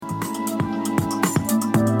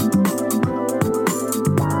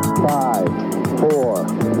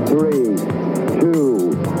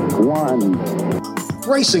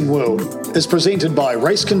Racing World is presented by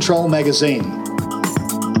Race Control Magazine.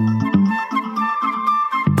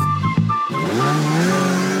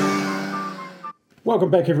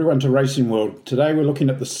 Welcome back everyone to Racing World. Today we're looking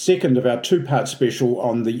at the second of our two-part special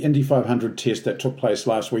on the Indy 500 test that took place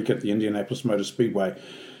last week at the Indianapolis Motor Speedway.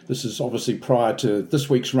 This is obviously prior to this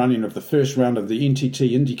week's running of the first round of the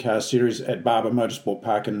NTT IndyCar Series at Barber Motorsport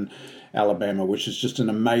Park in Alabama, which is just an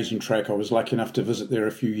amazing track. I was lucky enough to visit there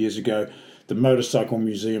a few years ago. The motorcycle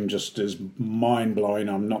museum just is mind-blowing.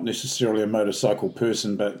 I'm not necessarily a motorcycle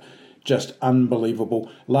person, but just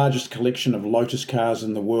unbelievable. Largest collection of Lotus cars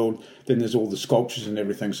in the world. Then there's all the sculptures and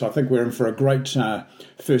everything. So I think we're in for a great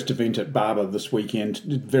first event at Barber this weekend.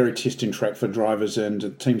 Very testing track for drivers,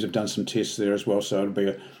 and teams have done some tests there as well. So it'll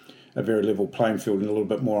be a very level playing field, and a little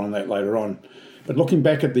bit more on that later on. But looking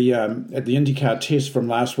back at the IndyCar test from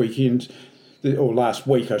last weekend, or last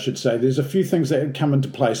week I should say, there's a few things that had come into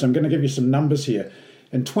place. I'm going to give you some numbers here.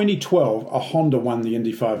 In 2012, a Honda won the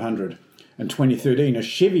Indy 500. In 2013, a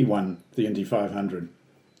Chevy won the Indy 500.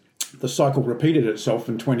 The cycle repeated itself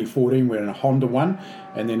in 2014 when a Honda won,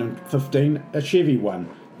 and then in 2015, a Chevy won.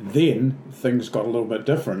 Then things got a little bit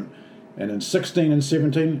different. And in 16 and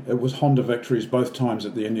 17, it was Honda victories both times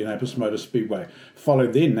at the Indianapolis Motor Speedway.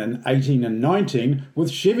 Followed then in 18 and 19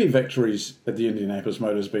 with Chevy victories at the Indianapolis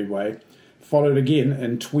Motor Speedway. Followed again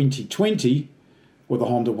in 2020 with a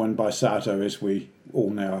Honda win by Sato, as we all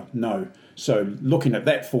now know. So looking at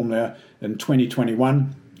that form now, in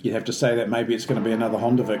 2021, you'd have to say that maybe it's going to be another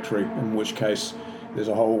Honda victory, in which case there's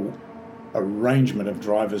a whole arrangement of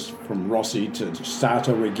drivers from Rossi to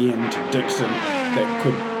Sato again to Dixon that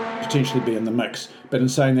could potentially be in the mix. But in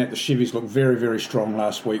saying that, the Chevys looked very, very strong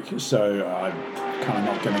last week, so I'm kind of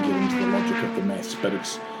not going to get into the logic of the maths, but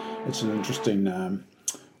it's an interesting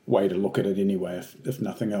way to look at it anyway, if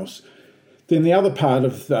nothing else. Then the other part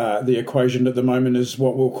of the equation at the moment is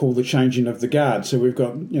what we'll call the changing of the guard. So we've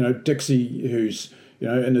got, Dixie, who's,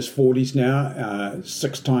 in his 40s now,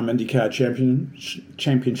 six-time IndyCar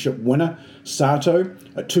championship winner. Sato,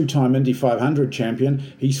 a two-time Indy 500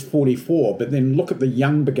 champion. He's 44. But then look at the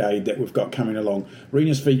young brigade that we've got coming along.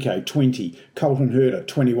 Rinus VeeKay, 20. Colton Herta,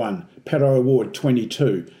 21. Pato O'Ward,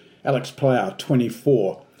 22. Alex Plow,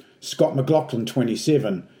 24. Scott McLaughlin,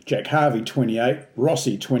 27. Jack Harvey, 28,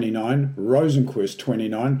 Rossi, 29, Rosenquist,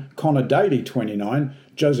 29, Connor Daly, 29,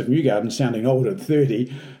 Joseph Newgarden, sounding old at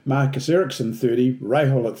 30, Marcus Ericsson, 30,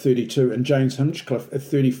 Rahal at 32, and James Hinchcliffe at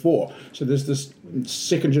 34. So there's this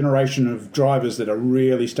second generation of drivers that are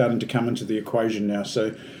really starting to come into the equation now.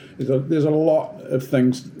 So there's a lot of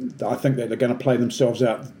things I think that are going to play themselves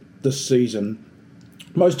out this season.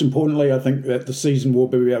 Most importantly, I think that the season will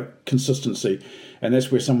be about consistency. And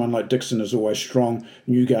that's where someone like Dixon is always strong.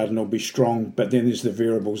 Newgarden will be strong, but then there's the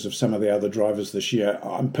variables of some of the other drivers this year.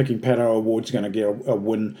 I'm picking Pato O'Ward's going to get a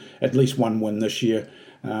win, at least one win this year.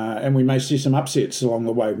 And we may see some upsets along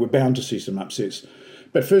the way. We're bound to see some upsets.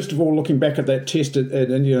 But first of all, looking back at that test at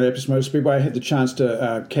Indianapolis Motor Speedway, I had the chance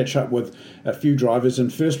to catch up with a few drivers.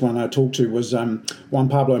 And first one I talked to was Juan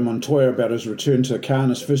Pablo Montoya about his return to the car and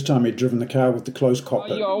his first time he'd driven the car with the closed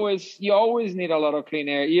cockpit. You always need a lot of clean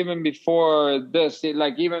air, even before this.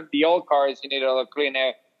 Even the old cars, you need a lot of clean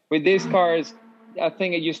air. With these cars, I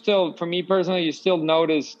think for me personally, you still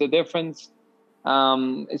notice the difference.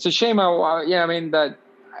 It's a shame that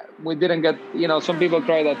we didn't get, some people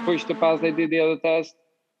try that push to pass they did the other test.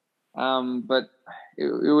 But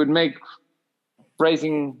it would make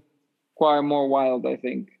racing quite more wild, I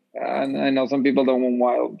think. And I know some people don't want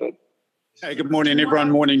wild, but. Hey, good morning,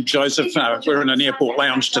 everyone. Morning, Joseph. We're in an airport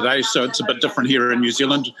lounge today, so it's a bit different here in New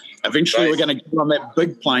Zealand. Eventually, We're going to get on that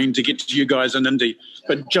big plane to get to you guys in Indy.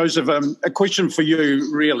 But, Joseph, a question for you,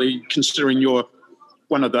 really, considering you're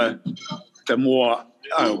one of the more,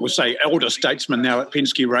 we'll say, elder statesmen now at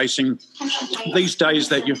Penske Racing. These days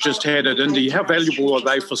that you've just had at Indy, how valuable are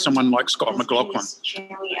they for someone like Scott McLaughlin?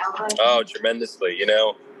 Oh, tremendously.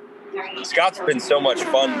 Scott's been so much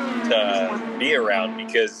fun to be around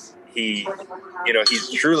because he's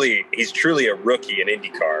truly a rookie in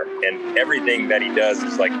IndyCar, and everything that he does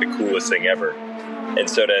is like the coolest thing ever. And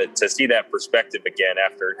so to see that perspective again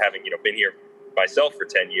after having been here myself for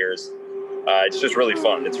 10 years, it's just really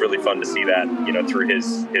fun. It's really fun to see that through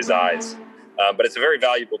his eyes. But it's a very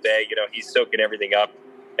valuable day. He's soaking everything up.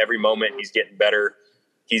 Every moment he's getting better.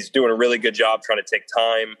 He's doing a really good job trying to take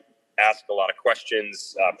time, ask a lot of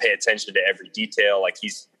questions, pay attention to every detail. Like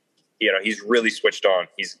he's really switched on.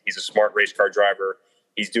 He's a smart race car driver.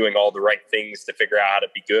 He's doing all the right things to figure out how to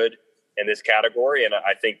be good in this category. And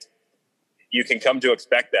I think you can come to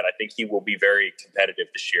expect that. I think he will be very competitive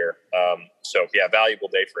this year. So, valuable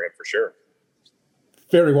day for him for sure.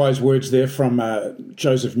 Very wise words there from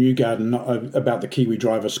Joseph Newgarden about the Kiwi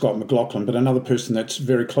driver Scott McLaughlin, but another person that's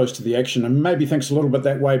very close to the action and maybe thinks a little bit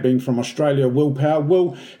that way, being from Australia, Will Power.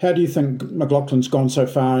 Will, how do you think McLaughlin's gone so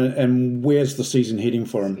far, and where's the season heading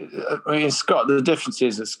for him? I mean, Scott, the difference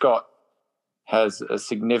is that Scott has a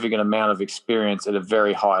significant amount of experience at a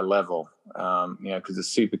very high level, because the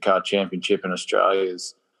Supercar Championship in Australia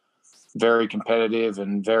is very competitive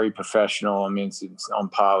and very professional. I mean, it's on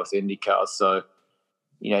par with IndyCar, so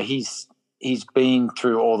he's been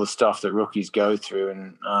through all the stuff that rookies go through,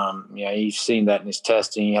 and you've seen that in his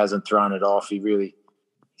testing. He hasn't thrown it off. I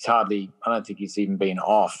don't think he's even been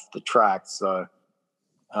off the track. So,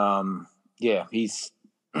 he's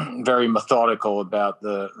very methodical about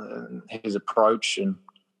his approach, and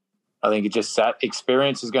I think that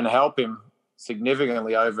experience is going to help him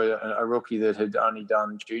significantly over a rookie that had only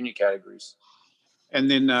done junior categories. And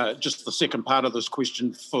then just the second part of this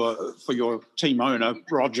question for your team owner,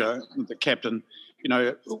 Roger, the captain,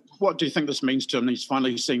 what do you think this means to him? He's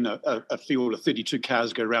finally seen a field of 32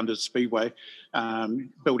 cars go around his speedway,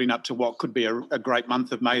 building up to what could be a great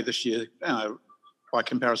month of May this year by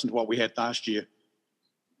comparison to what we had last year.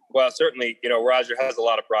 Well, certainly, Roger has a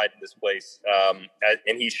lot of pride in this place,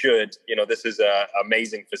 and he should. This is an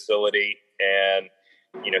amazing facility, and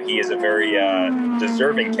he is a very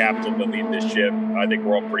deserving captain to lead this ship. I think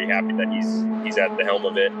we're all pretty happy that he's at the helm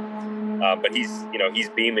of it. But he's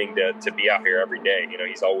beaming to be out here every day.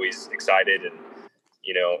 He's always excited and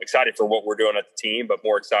excited for what we're doing at the team, but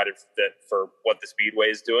more excited for what the Speedway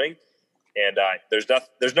is doing. And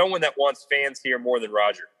there's no one that wants fans here more than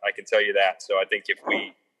Roger. I can tell you that. So I think if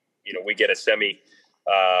we get a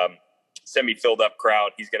semi-filled up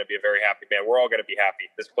crowd, he's going to be a very happy man. We're all going to be happy.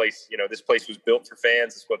 This place was built for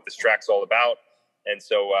fans. It's what this track's all about. And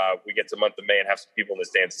so we get to month of May and have some people in the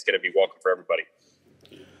stands. It's going to be welcome for everybody.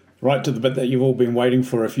 Right to the bit that you've all been waiting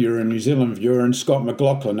for if you're a New Zealand viewer, and Scott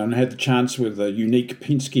McLaughlin, and had the chance with a unique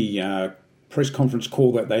Penske press conference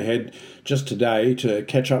call that they had just today to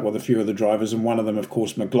catch up with a few of the drivers, and one of them, of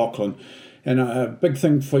course, McLaughlin. And a big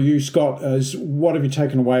thing for you, Scott, is what have you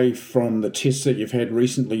taken away from the tests that you've had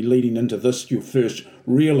recently leading into this, your first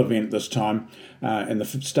real event this time, and the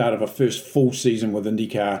start of a first full season with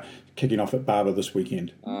IndyCar kicking off at Barber this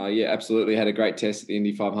weekend? Absolutely. Had a great test at the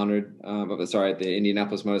Indy 500, at the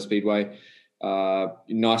Indianapolis Motor Speedway.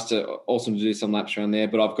 Awesome to do some laps around there,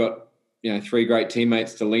 but I've got three great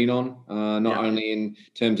teammates to lean on, only in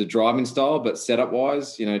terms of driving style, but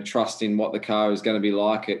setup-wise, trusting what the car is going to be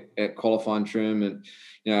like at qualifying trim and,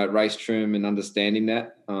 at race trim, and understanding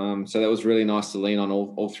that. So that was really nice to lean on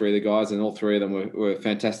all three of the guys, and all three of them were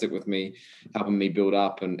fantastic with me, helping me build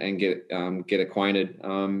up and get acquainted.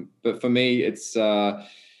 But for me, it's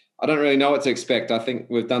I don't really know what to expect. I think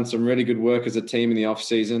we've done some really good work as a team in the off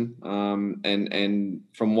season, and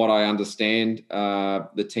from what I understand,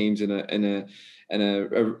 the team's in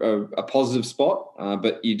a positive spot.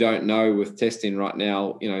 But you don't know with testing right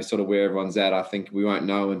now, sort of where everyone's at. I think we won't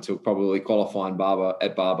know until probably qualifying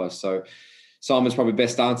at Barber. So Simon's probably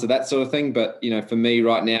best to answer that sort of thing. But for me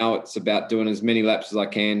right now, it's about doing as many laps as I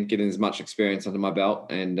can, getting as much experience under my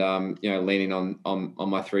belt, and leaning on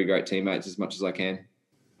my three great teammates as much as I can.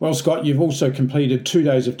 Well, Scott, you've also completed 2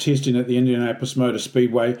 days of testing at the Indianapolis Motor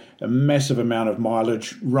Speedway, a massive amount of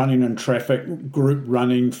mileage, running in traffic, group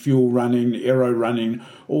running, fuel running, aero running,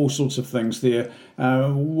 all sorts of things there.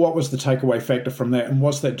 What was the takeaway factor from that, and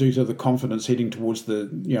what's that do to the confidence heading towards the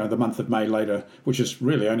month of May later, which is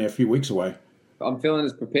really only a few weeks away? I'm feeling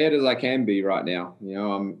as prepared as I can be right now.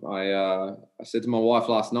 I said to my wife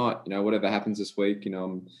last night, whatever happens this week,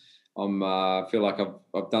 I feel like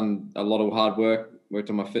I've done a lot of hard work. Worked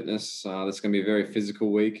on my fitness. That's going to be a very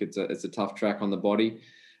physical week. It's a tough track on the body,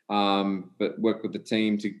 but work with the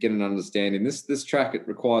team to get an understanding. This track, it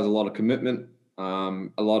requires a lot of commitment,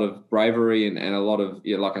 a lot of bravery, and a lot of,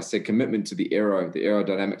 like I said, commitment to the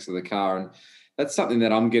aerodynamics of the car, and that's something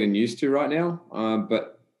that I'm getting used to right now.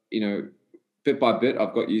 But bit by bit,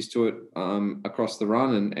 I've got used to it across the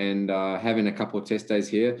run, and having a couple of test days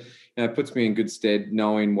here, it puts me in good stead,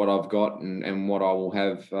 knowing what I've got and what I will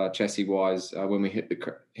have chassis wise when we hit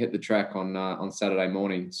the track on Saturday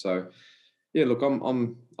morning. So, look,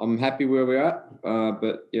 I'm happy where we're at,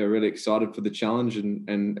 but really excited for the challenge,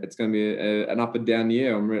 and it's going to be an up and down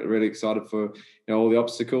year. I'm really excited for all the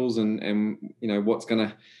obstacles and what's going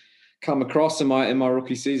to come across in my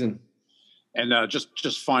rookie season. And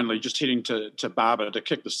just finally, just heading to Barber to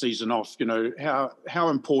kick the season off, how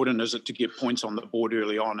important is it to get points on the board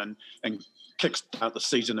early on and kickstart the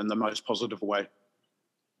season in the most positive way?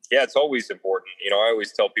 Yeah, it's always important. I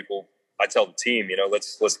always tell people I tell the team,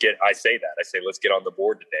 let's get on the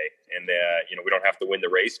board today. And, we don't have to win the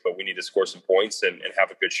race, but we need to score some points and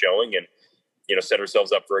have a good showing and, set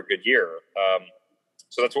ourselves up for a good year.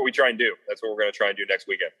 So that's what we try and do. That's what we're going to try and do next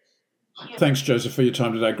weekend. Thanks, Joseph, for your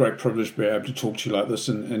time today. Great privilege to be able to talk to you like this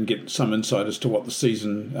and get some insight as to what the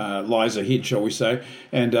season lies ahead, shall we say.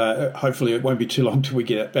 And hopefully it won't be too long till we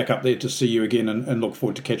get back up there to see you again, and look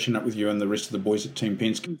forward to catching up with you and the rest of the boys at Team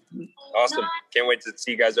Penske. Awesome. Can't wait to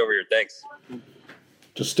see you guys over here. Thanks.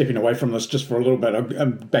 Just stepping away from this just for a little bit,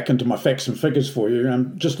 I'm back into my facts and figures for you.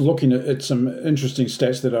 I'm just looking at some interesting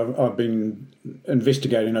stats that I've been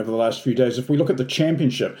investigating over the last few days. If we look at the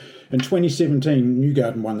championship, in 2017,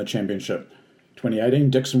 Newgarden won the championship. 2018,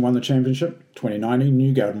 Dixon won the championship. 2019,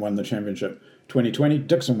 Newgarden won the championship. 2020,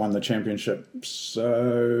 Dixon won the championship.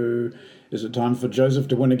 So is it time for Joseph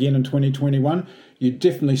to win again in 2021? You'd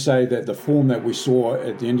definitely say that the form that we saw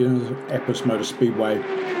at the Indianapolis Motor Speedway,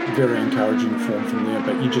 very encouraging form from there,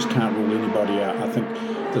 but you just can't rule anybody out. I think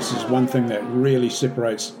this is one thing that really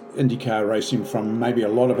separates IndyCar racing from maybe a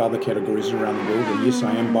lot of other categories around the world. And yes,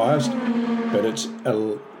 I am biased, but it's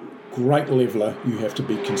a great leveler. You have to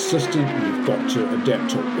be consistent. You've got to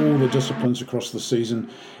adapt to all the disciplines across the season,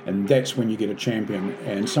 and that's when you get a champion.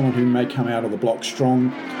 And someone who may come out of the block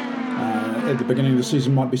strong at the beginning of the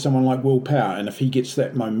season might be someone like Will Power, and if he gets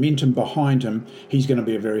that momentum behind him, he's going to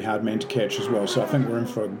be a very hard man to catch as well. So I think we're in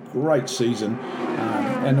for a great season,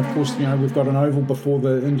 and of course, we've got an oval before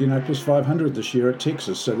the Indianapolis 500 this year at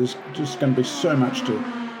Texas, so there's just going to be so much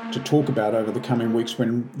to talk about over the coming weeks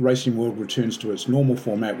when Racing World returns to its normal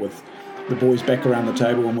format with the boys back around the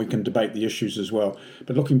table, and we can debate the issues as well.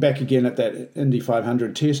 But looking back again at that Indy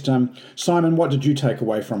 500 test, Simon, what did you take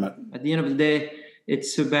away from it? At the end of the day,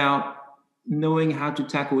 it's about knowing how to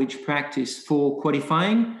tackle each practice for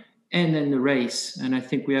qualifying and then the race. And I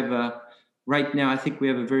think we have right now, I think we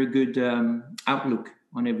have a very good outlook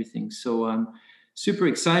on everything. So I'm super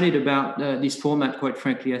excited about this format, quite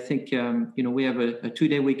frankly. I think, we have a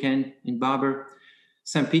 2-day weekend in Barber.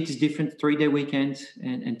 St. Pete is different, 3-day weekend,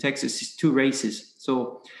 and Texas is 2 races.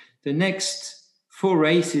 So the next 4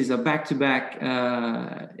 races are back-to-back.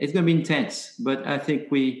 It's going to be intense, but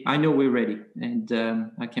I know we're ready, and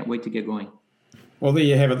I can't wait to get going. Well, there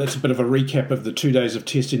you have it. That's a bit of a recap of the 2 days of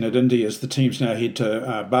testing at Indy as the teams now head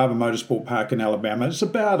to Barber Motorsport Park in Alabama. It's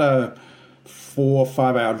about a 4 or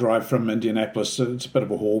 5 hour drive from Indianapolis. So it's a bit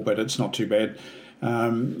of a haul, but it's not too bad.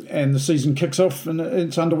 And the season kicks off and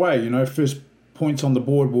it's underway. First points on the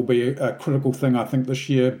board will be a critical thing, I think, this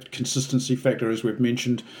year. Consistency factor, as we've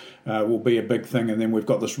mentioned, will be a big thing. And then we've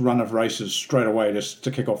got this run of races straight away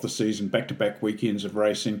to kick off the season, back-to-back weekends of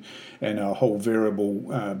racing and a whole variable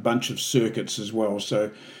bunch of circuits as well. So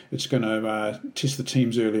it's going to test the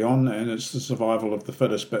teams early on, and it's the survival of the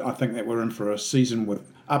fittest. But I think that we're in for a season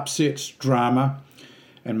with upsets, drama,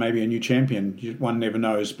 and maybe a new champion. One never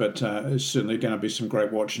knows, but it's certainly going to be some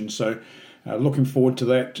great watching. So looking forward to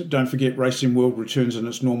that. Don't forget, Racing World returns in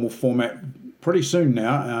its normal format pretty soon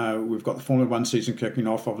now. We've got the Formula One season kicking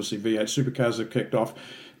off. Obviously, V8 supercars have kicked off.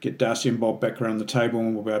 Get Darcy and Bob back around the table,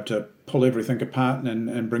 and we'll be able to pull everything apart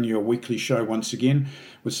and bring you a weekly show once again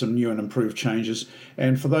with some new and improved changes.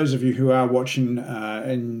 And for those of you who are watching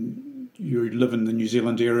and you live in the New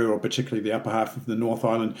Zealand area, or particularly the upper half of the North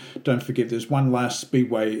Island, don't forget there's one last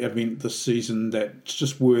Speedway event this season that's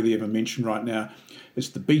just worthy of a mention right now. It's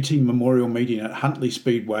the BT Memorial Meeting at Huntly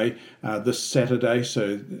Speedway this Saturday.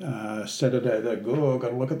 So Saturday, I've got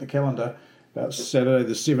to look at the calendar, about Saturday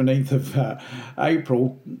the 17th of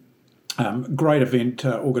April. Great event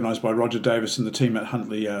organised by Roger Davis and the team at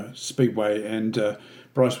Huntly Speedway, and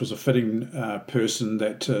Bryce was a fitting person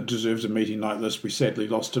that deserves a meeting like this. We sadly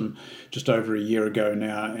lost him just over a year ago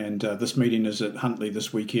now, and this meeting is at Huntly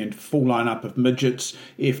this weekend. Full lineup of midgets,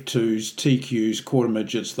 F2s, TQs, quarter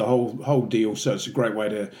midgets, the whole deal. So it's a great way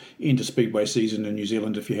to end a Speedway season in New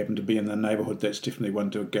Zealand. If you happen to be in the neighbourhood, that's definitely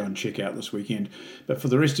one to go and check out this weekend. But for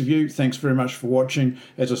the rest of you, thanks very much for watching.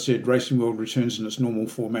 As I said, Racing World returns in its normal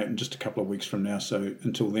format in just a couple of weeks from now. So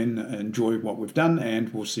until then, enjoy what we've done,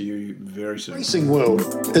 and we'll see you very soon. Racing World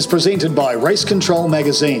is presented by Race Control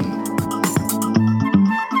Magazine.